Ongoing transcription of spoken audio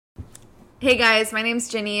Hey guys, my name's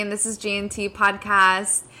Jenny and this is G&T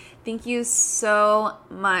Podcast. Thank you so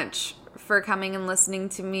much for coming and listening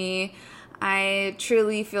to me. I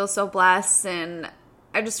truly feel so blessed and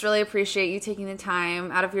I just really appreciate you taking the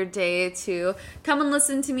time out of your day to come and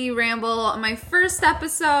listen to me ramble on my first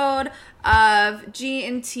episode of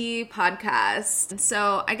G&T Podcast.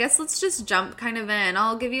 So I guess let's just jump kind of in.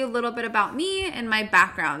 I'll give you a little bit about me and my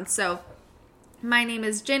background. So my name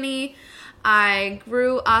is Jenny. I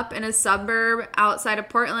grew up in a suburb outside of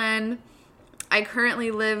Portland. I currently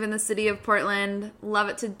live in the city of Portland. Love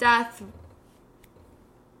it to death.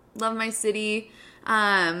 Love my city.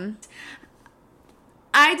 I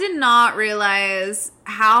did not realize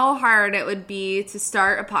how hard it would be to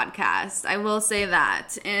start a podcast. I will say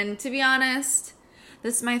that. And to be honest,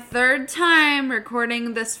 this is my third time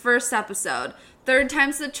recording this first episode. Third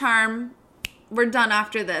time's the charm. We're done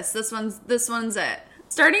after this. This one's it.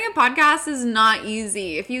 Starting a podcast is not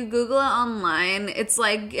easy. If you Google it online, it's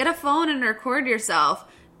like, get a phone and record yourself.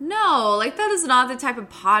 No, that is not the type of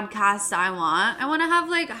podcast I want. I want to have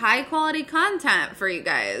high quality content for you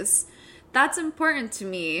guys. That's important to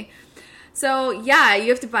me. So yeah, you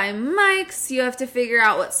have to buy mics. You have to figure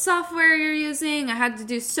out what software you're using. I had to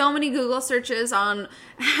do so many Google searches on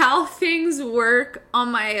how things work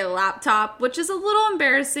on my laptop, which is a little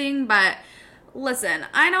embarrassing, but listen,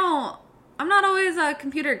 I'm not always a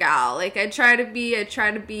computer gal. I try to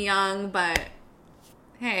be young, but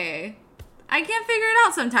hey, I can't figure it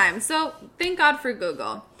out sometimes. So thank God for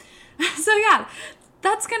Google. So yeah,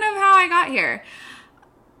 that's kind of how I got here.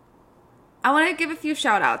 I want to give a few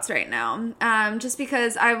shout outs right now, just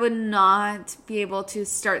because I would not be able to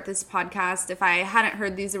start this podcast if I hadn't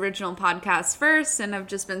heard these original podcasts first, and I've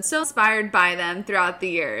just been so inspired by them throughout the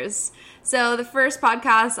years. So the first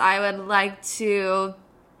podcast I would like to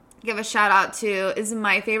give a shout out to is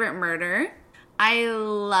My Favorite Murder. I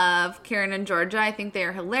love Karen and Georgia. I think they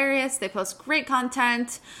are hilarious. They post great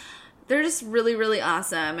content. They're just really, really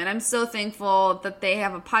awesome. And I'm so thankful that they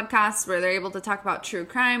have a podcast where they're able to talk about true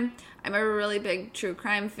crime. I'm a really big true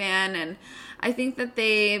crime fan, and I think that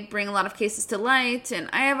they bring a lot of cases to light.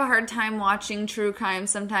 And I have a hard time watching true crime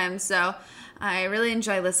sometimes, so I really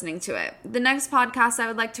enjoy listening to it. The next podcast I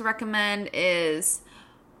would like to recommend is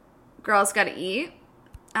Girls Gotta Eat.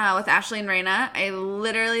 With Ashley and Raina. I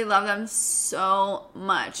literally love them so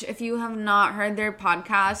much. If you have not heard their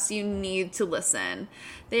podcasts, you need to listen.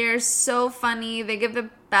 They are so funny. They give the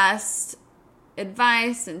best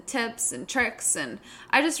advice and tips and tricks, and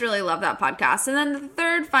I just really love that podcast. And then the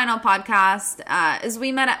third final podcast is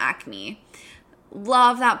We Met at Acme.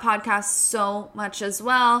 Love that podcast so much as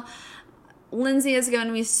well. Lindsay has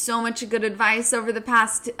given me so much good advice over the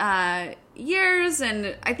past years,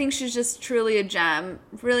 and I think she's just truly a gem.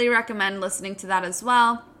 Really recommend listening to that as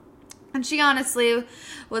well. And she honestly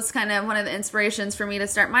was kind of one of the inspirations for me to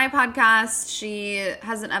start my podcast. She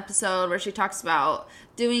has an episode where she talks about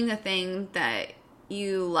doing the thing that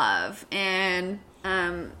you love. And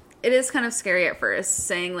it is kind of scary at first,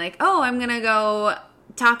 saying I'm going to go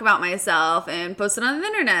talk about myself and post it on the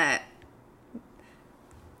internet.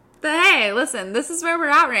 But hey, listen, this is where we're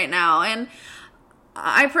at right now. And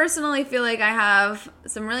I personally feel like I have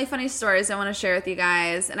some really funny stories I want to share with you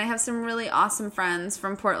guys. And I have some really awesome friends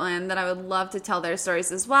from Portland that I would love to tell their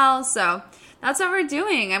stories as well. So that's what we're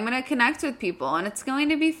doing. I'm going to connect with people, and it's going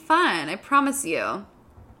to be fun. I promise you.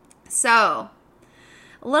 So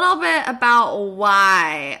a little bit about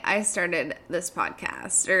why I started this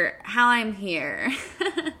podcast, or how I'm here.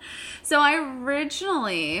 So I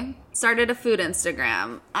originally started a food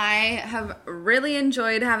Instagram. I have really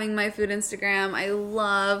enjoyed having my food Instagram. I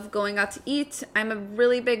love going out to eat. I'm a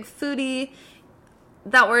really big foodie.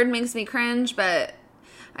 That word makes me cringe, but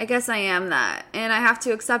I guess I am that, and I have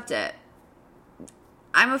to accept it.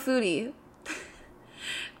 I'm a foodie.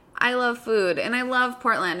 I love food, and I love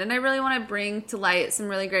Portland, and I really want to bring to light some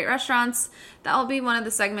really great restaurants. That'll be one of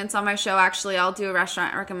the segments on my show. Actually, I'll do a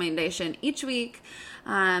restaurant recommendation each week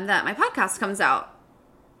that my podcast comes out.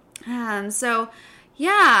 So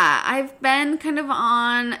yeah, I've been kind of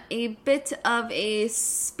on a bit of a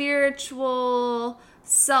spiritual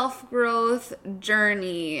self-growth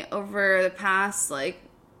journey over the past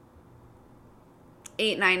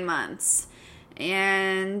 8-9 months.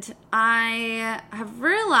 And I have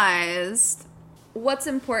realized what's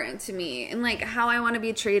important to me, and how I want to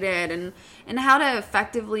be treated, and how to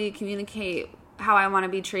effectively communicate how I want to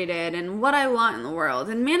be treated and what I want in the world,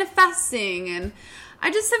 and manifesting. And I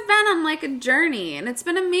just have been on a journey, and it's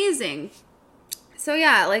been amazing. So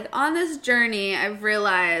yeah, on this journey, I've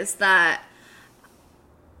realized that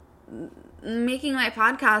making my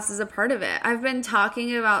podcast is a part of it. I've been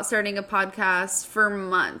talking about starting a podcast for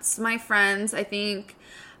months. My friends, I think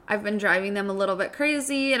I've been driving them a little bit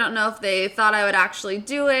crazy. I don't know if they thought I would actually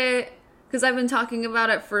do it because I've been talking about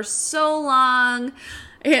it for so long,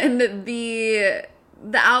 and the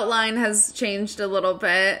outline has changed a little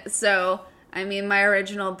bit. So, I mean, my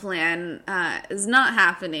original plan is not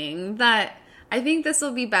happening, but I think this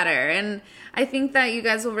will be better. And I think that you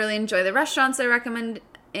guys will really enjoy the restaurants I recommend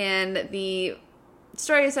and the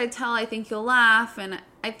stories I tell. I think you'll laugh, and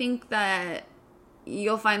I think that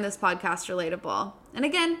you'll find this podcast relatable. And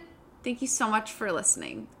again, thank you so much for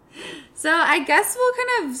listening. So I guess we'll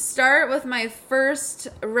kind of start with my first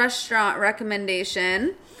restaurant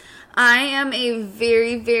recommendation. I am a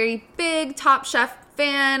very, very big Top Chef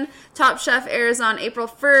fan. Top Chef airs on April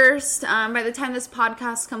 1st. By the time this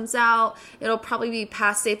podcast comes out, it'll probably be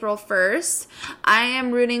past April 1st. I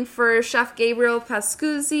am rooting for Chef Gabriel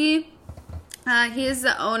Pascuzzi. He is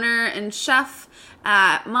the owner and chef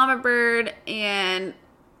at Mama Bird and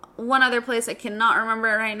one other place I cannot remember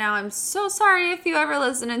right now. I'm so sorry if you ever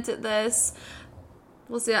listen to this.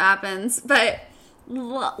 We'll see what happens. But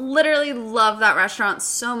literally love that restaurant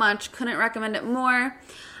so much. Couldn't recommend it more.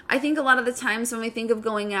 I think a lot of the times when we think of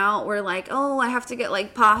going out, we're like, oh, I have to get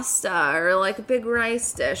like pasta or like a big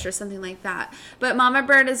rice dish or something like that. But Mama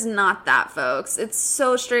Bird is not that, folks. It's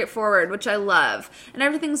so straightforward, which I love. And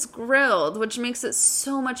everything's grilled, which makes it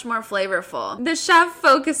so much more flavorful. The chef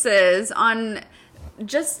focuses on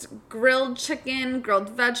just grilled chicken, grilled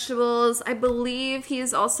vegetables. I believe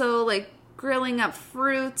he's also like grilling up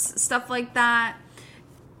fruits, stuff like that.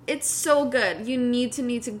 It's so good. You need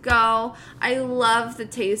to go. I love the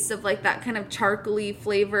taste of like that kind of charcoaly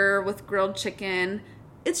flavor with grilled chicken.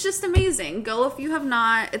 It's just amazing. Go if you have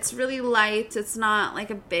not. It's really light. It's not like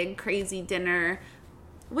a big crazy dinner,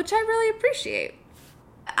 which I really appreciate.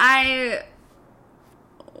 I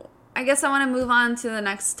guess I want to move on to the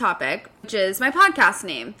next topic, which is my podcast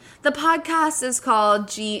name. The podcast is called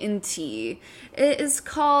G&T. It is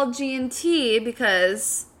called G&T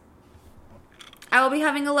because I will be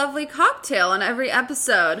having a lovely cocktail in every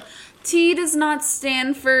episode. T does not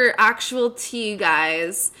stand for actual tea,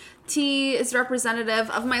 guys. T is representative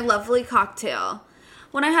of my lovely cocktail.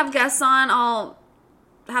 When I have guests on, I'll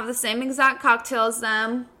have the same exact cocktail as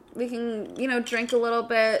them. We can, drink a little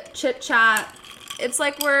bit, chit-chat. It's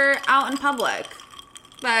like we're out in public.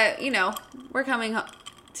 But, we're coming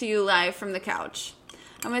to you live from the couch.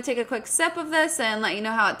 I'm going to take a quick sip of this and let you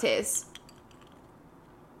know how it tastes.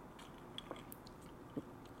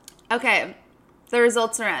 Okay, the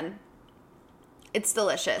results are in. It's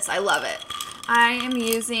delicious. I love it. I am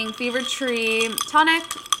using Fever Tree Tonic,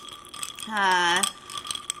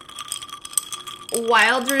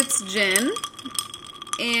 Wild Roots Gin,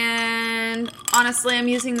 and honestly, I'm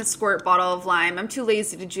using the squirt bottle of lime. I'm too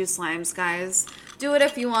lazy to juice limes, guys. Do it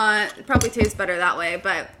if you want. It probably tastes better that way,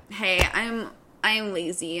 but hey, I am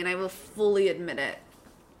lazy, and I will fully admit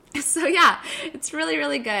it. So yeah, it's really,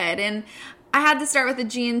 really good. And I had to start with the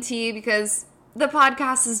G&T because the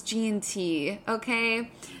podcast is G&T,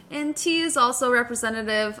 okay? And T is also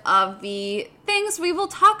representative of the things we will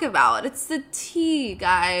talk about. It's the tea,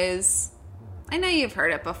 guys. I know you've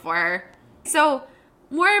heard it before. So,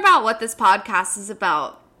 more about what this podcast is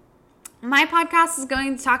about. My podcast is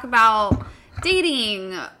going to talk about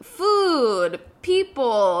dating, food,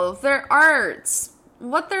 people, their arts,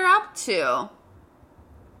 what they're up to.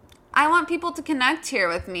 I want people to connect here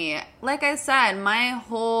with me. Like I said, my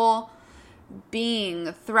whole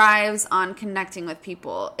being thrives on connecting with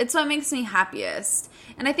people. It's what makes me happiest.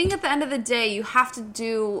 And I think at the end of the day, you have to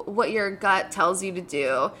do what your gut tells you to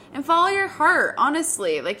do and follow your heart,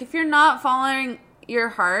 honestly. Like, if you're not following your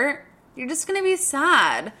heart, you're just going to be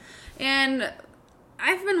sad. And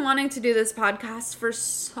I've been wanting to do this podcast for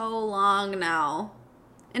so long now.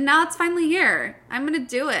 And now it's finally here. I'm going to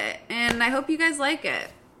do it. And I hope you guys like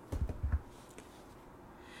it.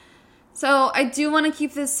 So I do want to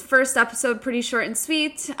keep this first episode pretty short and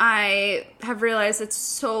sweet. I have realized it's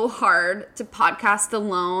so hard to podcast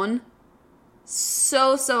alone.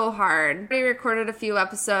 So hard. I recorded a few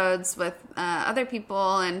episodes with other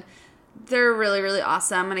people, and they're really, really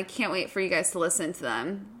awesome, and I can't wait for you guys to listen to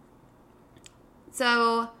them.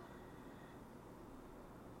 So,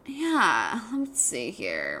 yeah, let's see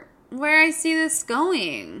here. Where I see this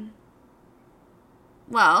going?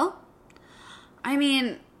 Well, I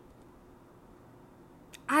mean,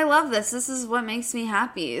 I love this. This is what makes me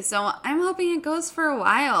happy. So I'm hoping it goes for a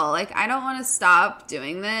while. Like, I don't want to stop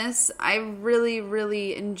doing this. I really,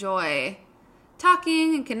 really enjoy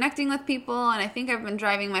talking and connecting with people. And I think I've been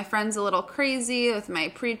driving my friends a little crazy with my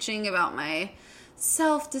preaching about my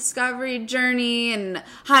self-discovery journey and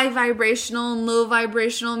high vibrational and low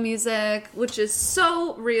vibrational music, which is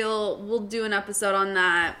so real. We'll do an episode on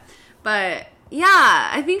that. But yeah,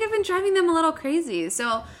 I think I've been driving them a little crazy.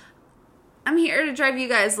 So I'm here to drive you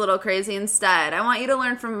guys a little crazy instead. I want you to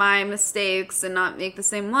learn from my mistakes and not make the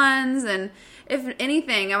same ones. And if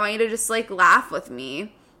anything, I want you to just like laugh with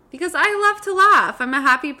me, because I love to laugh. I'm a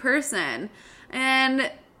happy person.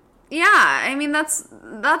 And yeah, I mean, that's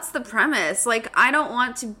the premise. Like, I don't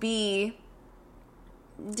want to be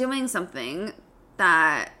doing something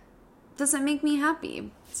that doesn't make me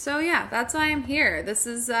happy. So yeah, that's why I'm here. This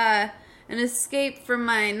is an escape from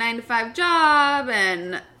my 9-to-5 job,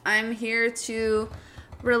 and I'm here to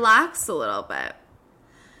relax a little bit.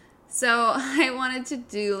 So I wanted to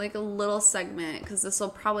do like a little segment, because this will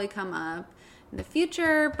probably come up in the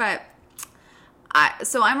future, but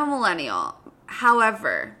I'm a millennial.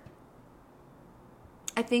 However,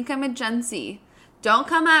 I think I'm a Gen Z. Don't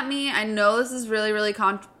come at me. I know this is really, really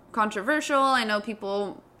controversial. I know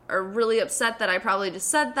people are really upset that I probably just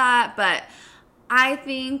said that, but I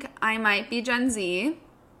think I might be Gen Z.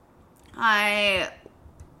 I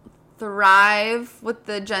thrive with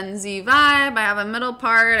the Gen Z vibe. I have a middle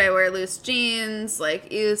part. I wear loose jeans,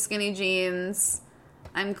 like, ew, skinny jeans.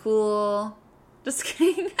 I'm cool. Just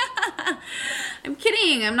kidding. I'm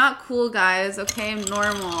kidding. I'm not cool, guys. Okay, I'm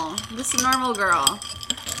normal. I'm just a normal girl.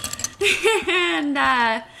 And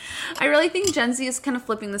I really think Gen Z is kind of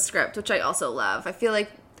flipping the script, which I also love. I feel like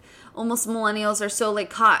almost millennials are so like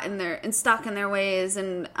caught in and stuck in their ways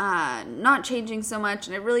and not changing so much.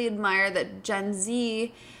 And I really admire that Gen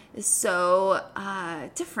Z is so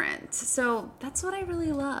different. So that's what I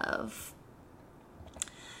really love.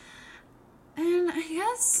 And I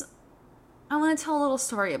guess I want to tell a little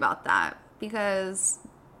story about that, because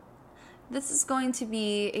this is going to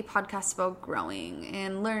be a podcast about growing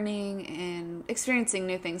and learning and experiencing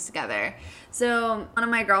new things together. So one of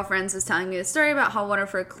my girlfriends was telling me the story about how one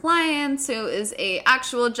of her clients, who is a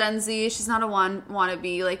actual Gen Z, she's not a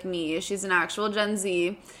wannabe like me, she's an actual Gen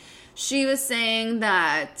Z. She was saying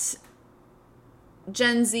that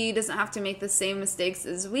Gen Z doesn't have to make the same mistakes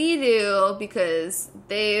as we do, because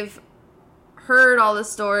they've heard all the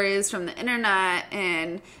stories from the internet,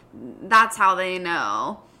 and that's how they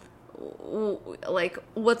know like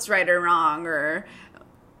what's right or wrong or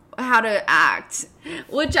how to act,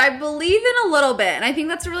 which I believe in a little bit, and I think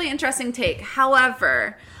that's a really interesting take.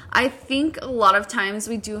 However, I think a lot of times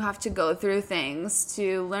we do have to go through things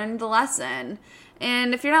to learn the lesson,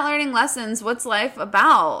 and if you're not learning lessons, what's life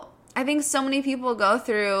about? I think so many people go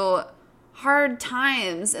through hard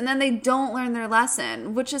times and then they don't learn their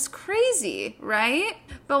lesson, which is crazy, right?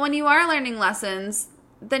 But when you are learning lessons,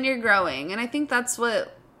 then you're growing, and I think that's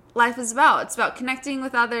what life is about. It's about connecting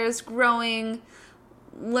with others, growing,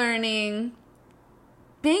 learning,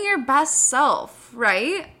 being your best self,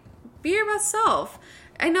 right? Be your best self.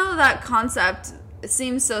 I know that concept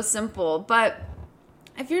seems so simple, but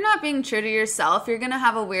if you're not being true to yourself, you're going to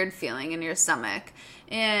have a weird feeling in your stomach.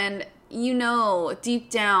 And you know deep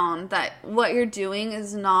down that what you're doing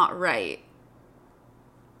is not right.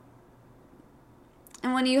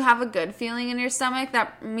 And when you have a good feeling in your stomach,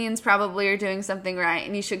 that means probably you're doing something right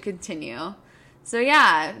and you should continue. So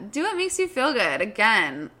yeah, do what makes you feel good.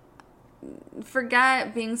 Again,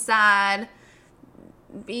 forget being sad.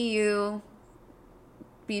 Be you.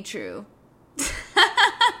 Be true.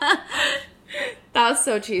 That was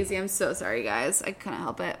so cheesy. I'm so sorry, guys. I couldn't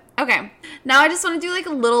help it. Okay, now I just want to do like a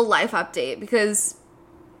little life update,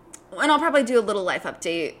 and I'll probably do a little life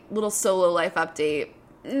update, little solo life update,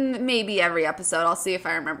 maybe every episode. I'll see if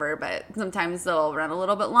I remember, but sometimes they'll run a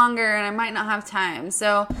little bit longer and I might not have time.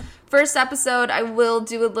 So first episode, I will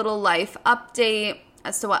do a little life update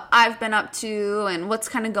as to what I've been up to and what's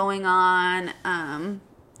kind of going on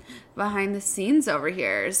behind the scenes over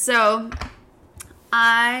here. So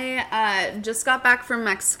I just got back from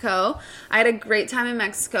Mexico. I had a great time in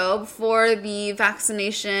Mexico before the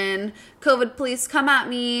vaccination COVID police come at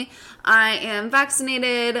me. I am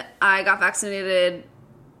vaccinated. I got vaccinated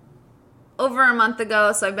over a month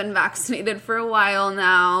ago, so I've been vaccinated for a while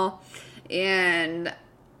now. And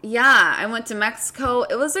yeah, I went to Mexico.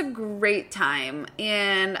 It was a great time,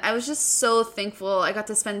 and I was just so thankful. I got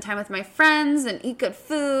to spend time with my friends and eat good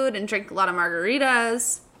food and drink a lot of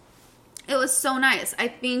margaritas. It was so nice. I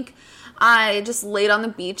think I just laid on the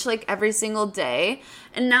beach like every single day,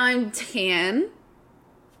 and now I'm tan.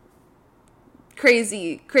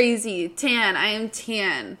 Crazy tan. I am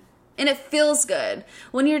tan. And it feels good.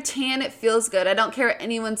 When you're tan, it feels good. I don't care what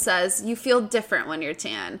anyone says. You feel different when you're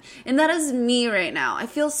tan. And that is me right now. I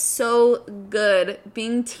feel so good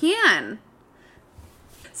being tan.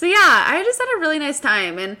 So yeah, I just had a really nice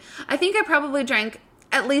time, and I think I probably drank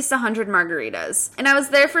at least 100 margaritas. And I was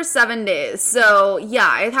there for 7 days. So yeah,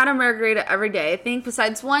 I had a margarita every day. I think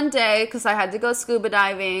besides one day, because I had to go scuba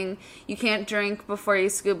diving. You can't drink before you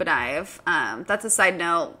scuba dive. That's a side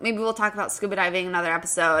note. Maybe we'll talk about scuba diving in another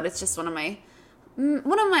episode. It's just one of my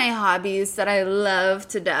hobbies that I love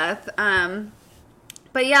to death.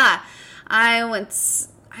 But yeah, I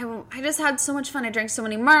just had so much fun. I drank so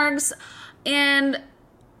many margs, and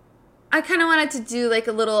I kind of wanted to do like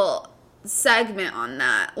a little segment on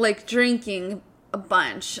that, like drinking a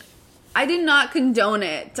bunch. I do not condone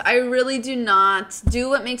it. I really do not. Do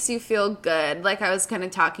what makes you feel good. Like I was kind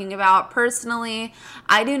of talking about personally,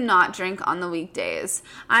 I do not drink on the weekdays.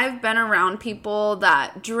 I've been around people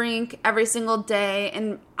that drink every single day,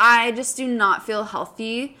 and I just do not feel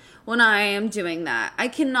healthy when I am doing that. I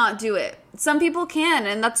cannot do it. Some people can,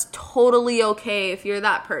 and that's totally okay if you're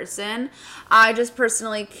that person. I just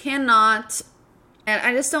personally cannot, and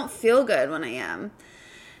I just don't feel good when I am.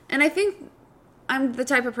 And I think I'm the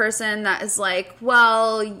type of person that is like,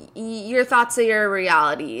 well, your thoughts are your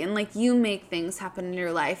reality, and like you make things happen in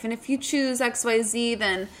your life. And if you choose XYZ,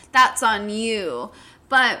 then that's on you.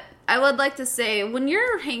 But I would like to say, when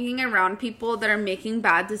you're hanging around people that are making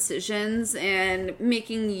bad decisions and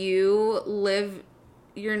making you live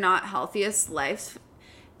your not healthiest life,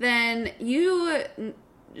 then you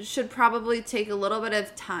should probably take a little bit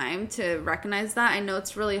of time to recognize that. I know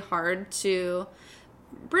it's really hard to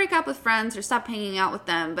break up with friends or stop hanging out with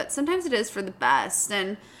them, but sometimes it is for the best.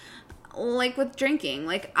 And like with drinking,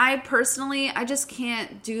 like I just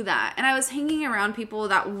can't do that. And I was hanging around people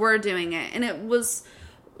that were doing it, and it was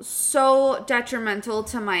so detrimental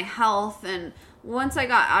to my health. And once I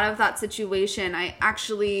got out of that situation, I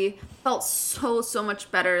actually felt so much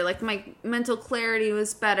better. Like my mental clarity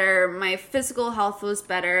was better. My physical health was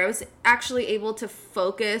better. I was actually able to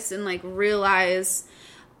focus and like realize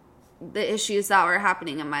the issues that were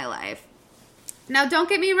happening in my life. Now, don't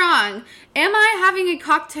get me wrong. Am I having a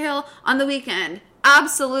cocktail on the weekend?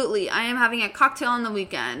 Absolutely. I am having a cocktail on the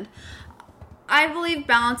weekend. I believe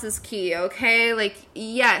balance is key, okay? Like,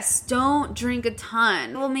 yes, don't drink a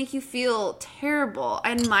ton. It will make you feel terrible.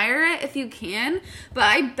 I admire it if you can, but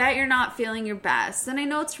I bet you're not feeling your best. And I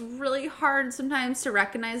know it's really hard sometimes to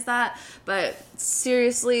recognize that, but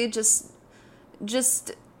seriously, just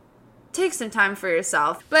take some time for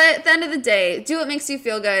yourself. But at the end of the day, do what makes you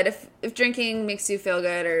feel good. If drinking makes you feel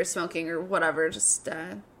good, or smoking or whatever, just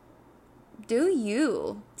do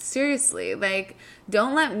you. Seriously. Like,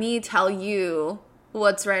 don't let me tell you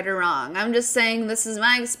what's right or wrong. I'm just saying this is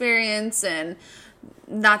my experience, and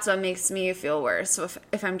that's what makes me feel worse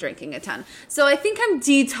if I'm drinking a ton. So I think I'm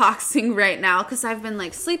detoxing right now because I've been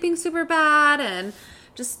like sleeping super bad and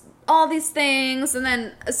just all these things. And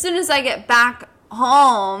then as soon as I get back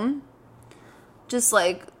home, just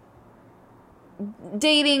like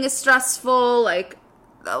dating is stressful, like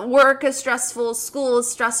work is stressful, school is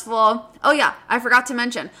stressful. Oh yeah, I forgot to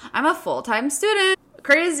mention, I'm a full-time student.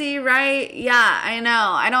 Crazy, right? Yeah, I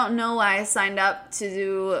know. I don't know why I signed up to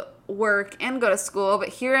do work and go to school, but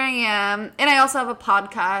here I am. And I also have a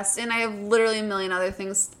podcast, and I have literally a million other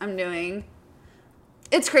things I'm doing.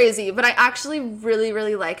 It's crazy, but I actually really,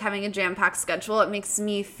 really like having a jam-packed schedule. It makes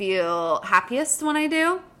me feel happiest when I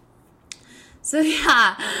do. So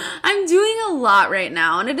yeah, I'm doing a lot right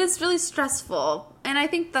now, and it is really stressful. And I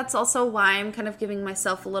think that's also why I'm kind of giving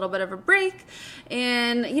myself a little bit of a break.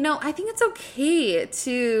 And, you know, I think it's okay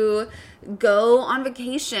to go on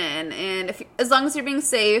vacation, and as long as you're being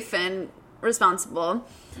safe and responsible,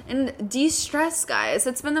 and de-stress, guys.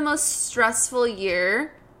 It's been the most stressful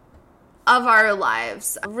year of our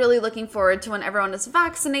lives. I'm really looking forward to when everyone is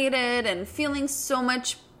vaccinated and feeling so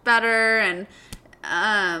much better. And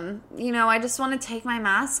you know, I just want to take my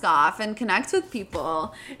mask off and connect with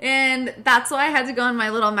people. And that's why I had to go on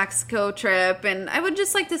my little Mexico trip. And I would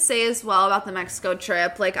just like to say as well about the Mexico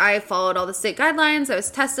trip, like I followed all the state guidelines. I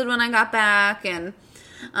was tested when I got back, and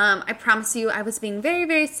I promise you I was being very,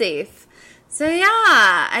 very safe. So yeah,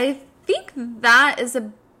 I think that is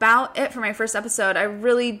about it for my first episode. I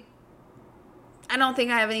don't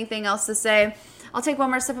think I have anything else to say. I'll take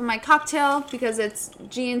one more sip of my cocktail because it's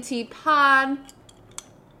G&T Pod.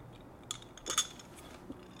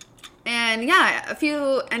 And yeah, a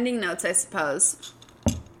few ending notes, I suppose.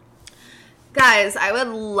 Guys, I would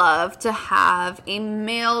love to have a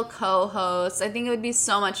male co-host. I think it would be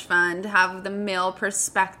so much fun to have the male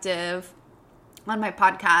perspective on my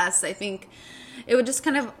podcast. I think it would just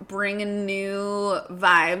kind of bring a new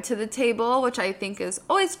vibe to the table, which I think is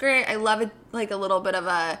always great. I love it, like a little bit of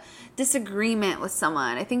a disagreement with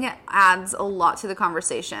someone. I think it adds a lot to the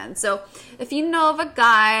conversation. So if you know of a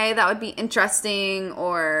guy that would be interesting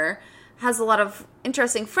or has a lot of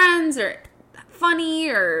interesting friends or funny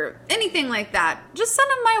or anything like that, just send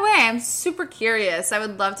him my way. I'm super curious. I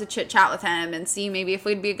would love to chit chat with him and see maybe if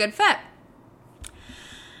we'd be a good fit.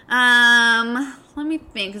 Let me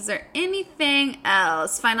think. Is there anything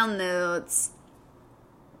else? Final notes.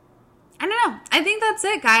 I don't know. I think that's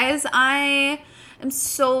it, guys. I am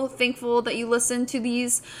so thankful that you listened to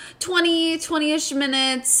these 20-ish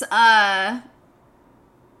minutes of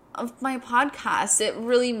my podcast. It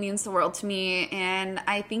really means the world to me, and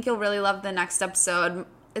I think you'll really love the next episode.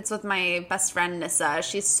 It's with my best friend, Nissa.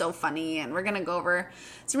 She's so funny, and we're going to go over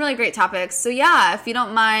some really great topics. So yeah, if you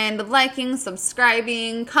don't mind liking,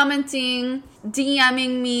 subscribing, commenting,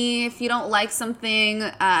 DMing me if you don't like something,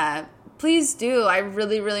 please do. I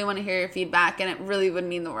really, really want to hear your feedback, and it really would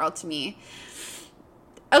mean the world to me.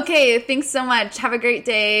 Okay, thanks so much. Have a great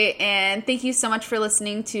day, and thank you so much for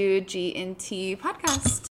listening to G&T Podcast.